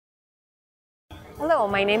Hello,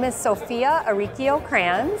 my name is Sofia Auricchio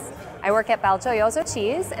Krans. I work at BelGioioso's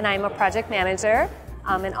Cheese and I'm a project manager.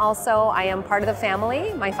 And also I am part of the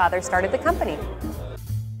family. My father started the company.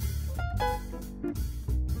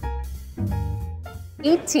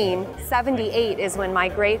 1878 is when my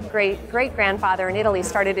great-great-great-grandfather in Italy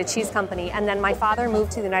started a cheese company, and then my father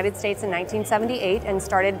moved to the United States in 1978 and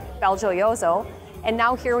started BelGioioso. And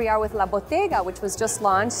now here we are with La Bottega, which was just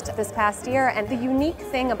launched this past year. And the unique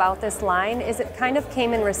thing about this line is it kind of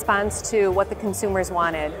came in response to what the consumers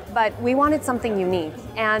wanted. But we wanted something unique,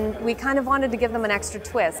 and we kind of wanted to give them an extra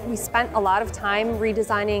twist. We spent a lot of time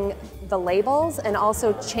redesigning the labels and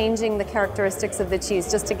also changing the characteristics of the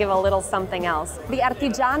cheese just to give a little something else. The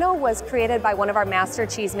Artigiano was created by one of our master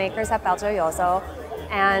cheesemakers at BelGioioso.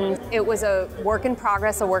 And it was a work in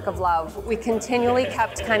progress, a work of love. We continually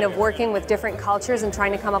kept kind of working with different cultures and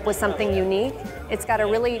trying to come up with something unique. It's got a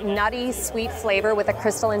really nutty, sweet flavor with a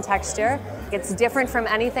crystalline texture. It's different from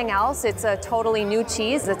anything else. It's a totally new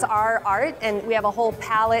cheese. It's our art, and we have a whole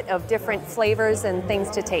palette of different flavors and things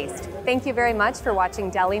to taste. Thank you very much for watching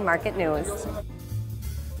Deli Market News.